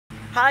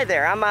Hi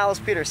there, I'm Miles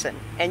Peterson,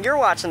 and you're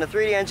watching The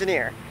 3D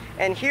Engineer.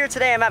 And here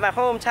today I'm at my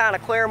hometown of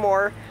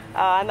Claremore.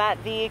 I'm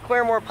at the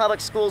Claremore Public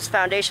Schools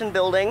Foundation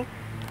building,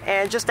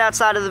 and just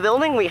outside of the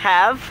building we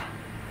have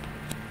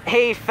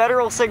a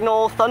Federal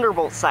Signal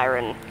Thunderbolt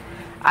siren.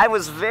 I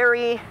was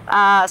very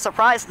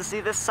surprised to see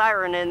this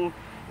siren in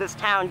this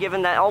town,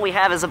 given that all we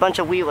have is a bunch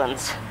of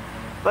wheelins.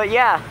 But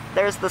yeah,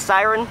 there's the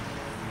siren.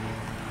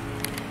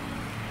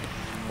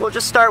 We'll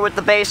just start with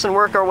the base and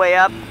work our way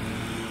up.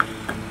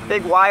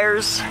 Big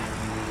wires.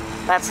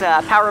 That's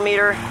a power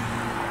meter.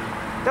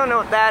 Don't know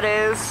what that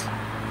is.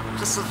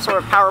 Just some sort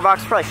of power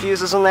box, probably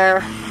fuses in there.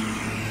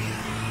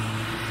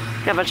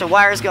 Got a bunch of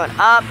wires going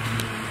up.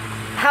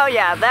 Hell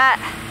yeah,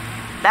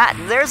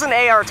 there's an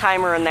AR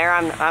timer in there,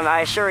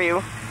 I assure you.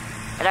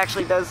 It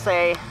actually does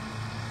say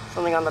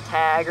something on the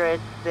tag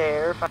right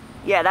there.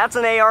 Yeah, that's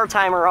an AR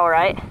timer,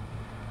 alright.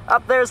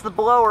 Up there's the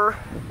blower.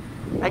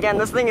 Again,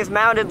 this thing is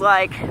mounted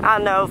like, I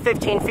don't know,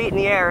 15 feet in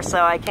the air,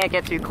 so I can't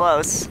get too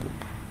close.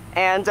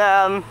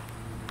 And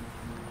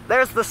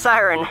there's the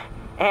siren,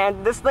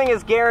 and this thing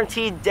is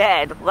guaranteed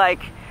dead.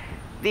 Like,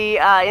 the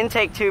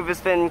intake tube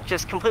has been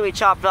just completely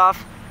chopped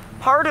off.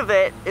 Part of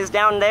it is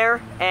down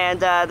there, and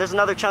there's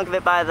another chunk of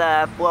it by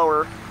the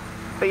blower.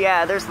 But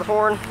yeah, there's the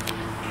horn.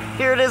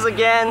 Here it is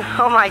again.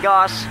 Oh my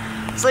gosh.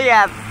 So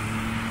yeah,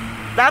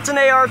 that's an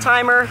AR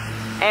timer,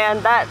 and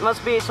that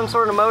must be some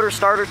sort of motor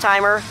starter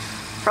timer,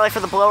 probably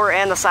for the blower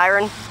and the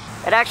siren.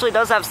 It actually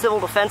does have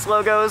civil defense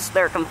logos.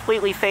 They're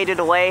completely faded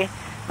away,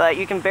 but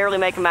you can barely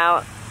make them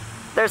out.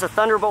 There's a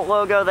Thunderbolt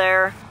logo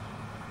there.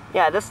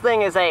 Yeah, this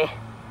thing is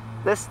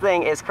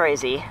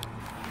crazy.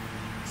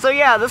 So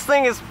yeah, this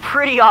thing is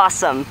pretty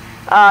awesome.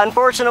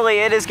 Unfortunately,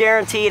 it is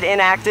guaranteed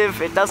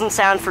inactive. It doesn't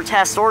sound for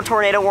tests or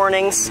tornado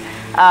warnings.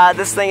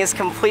 This thing is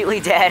completely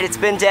dead. It's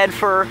been dead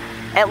for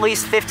at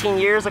least 15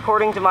 years,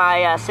 according to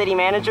my city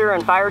manager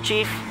and fire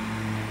chief.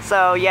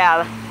 So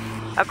yeah,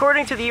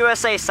 according to the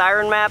USA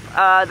Siren Map,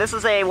 this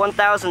is a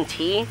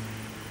 1000T.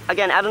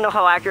 Again, I don't know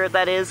how accurate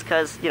that is,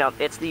 because, you know,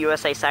 it's the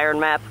USA Siren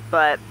Map,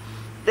 but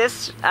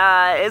this is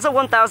a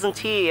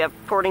 1000T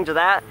according to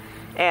that,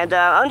 and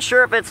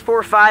unsure if it's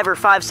 4.5 or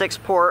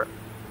 5.6 port,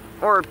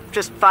 or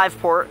just 5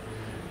 port,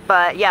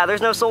 but yeah,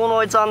 there's no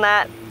solenoids on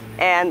that,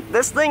 and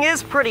this thing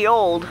is pretty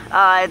old.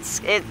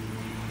 It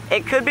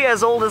could be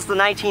as old as the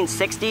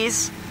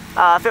 1960s.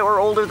 If it were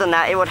older than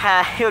that, it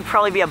would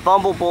probably be a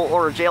bumblebolt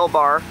or a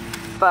jailbar.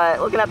 But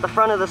looking at the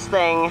front of this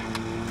thing,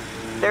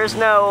 there's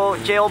no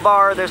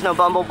jailbar, there's no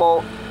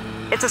bumblebolt.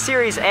 It's a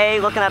Series A,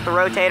 looking at the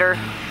rotator.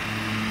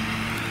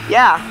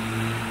 Yeah,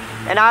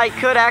 and I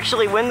could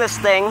actually win this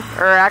thing,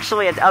 or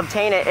actually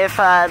obtain it, if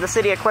the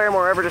city of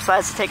Claremore ever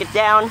decides to take it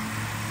down.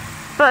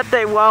 But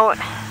they won't.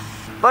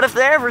 But if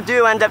they ever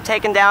do end up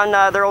taking down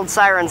their old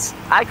sirens,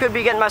 I could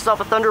be getting myself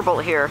a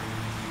Thunderbolt here.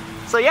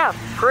 So yeah,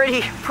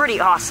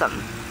 pretty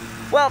awesome.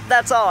 Well,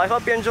 that's all. I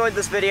hope you enjoyed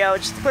this video.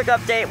 Just a quick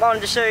update. Wanted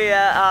to show you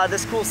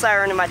this cool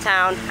siren in my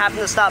town.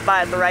 Happened to stop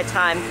by at the right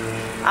time.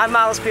 I'm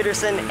Miles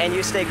Peterson, and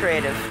you stay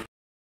creative.